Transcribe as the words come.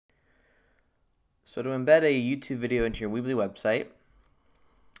So to embed a YouTube video into your Weebly website,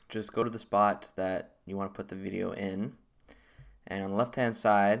 just go to the spot that you want to put the video in, and on the left hand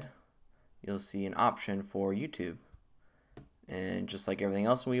side you'll see an option for YouTube. And just like everything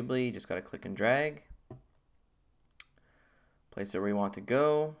else in Weebly, you just got to click and drag, place it where you want to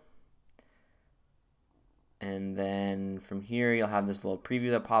go, and then from here you'll have this little preview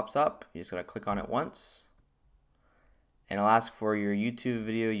that pops up. You just got to click on it once, and it'll ask for your YouTube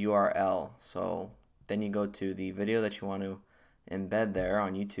video URL. So then you go to the video that you want to embed there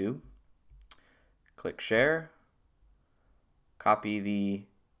on YouTube, click share, copy the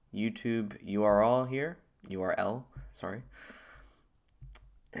YouTube URL, sorry,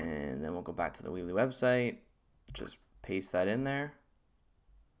 and then we'll go back to the Weebly website, just paste that in there,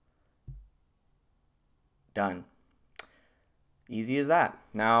 done. Easy as that.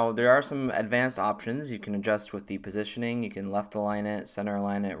 Now there are some advanced options you can adjust with the positioning. You can left align it, center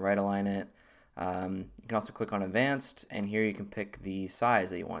align it, right align it. You can also click on advanced, and here you can pick the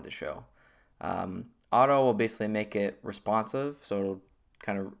size that you want to show. Auto will basically make it responsive, so it'll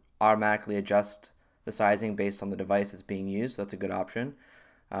kind of automatically adjust the sizing based on the device that's being used. So that's a good option.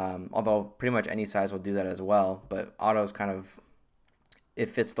 Although pretty much any size will do that as well, but auto is kind of, it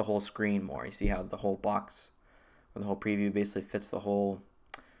fits the whole screen more. You see how the whole box or the whole preview basically fits the whole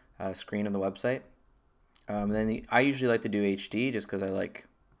screen of the website. Then I usually like to do HD just because I like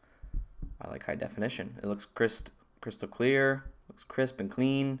high definition. It looks crystal clear, looks crisp and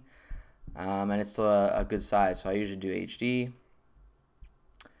clean, and it's still a good size. So I usually do HD,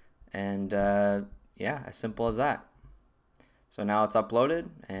 and yeah, as simple as that. So now it's uploaded,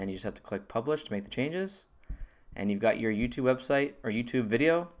 and you just have to click publish to make the changes, and you've got your YouTube website or YouTube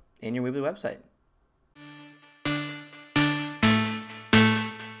video in your Weebly website.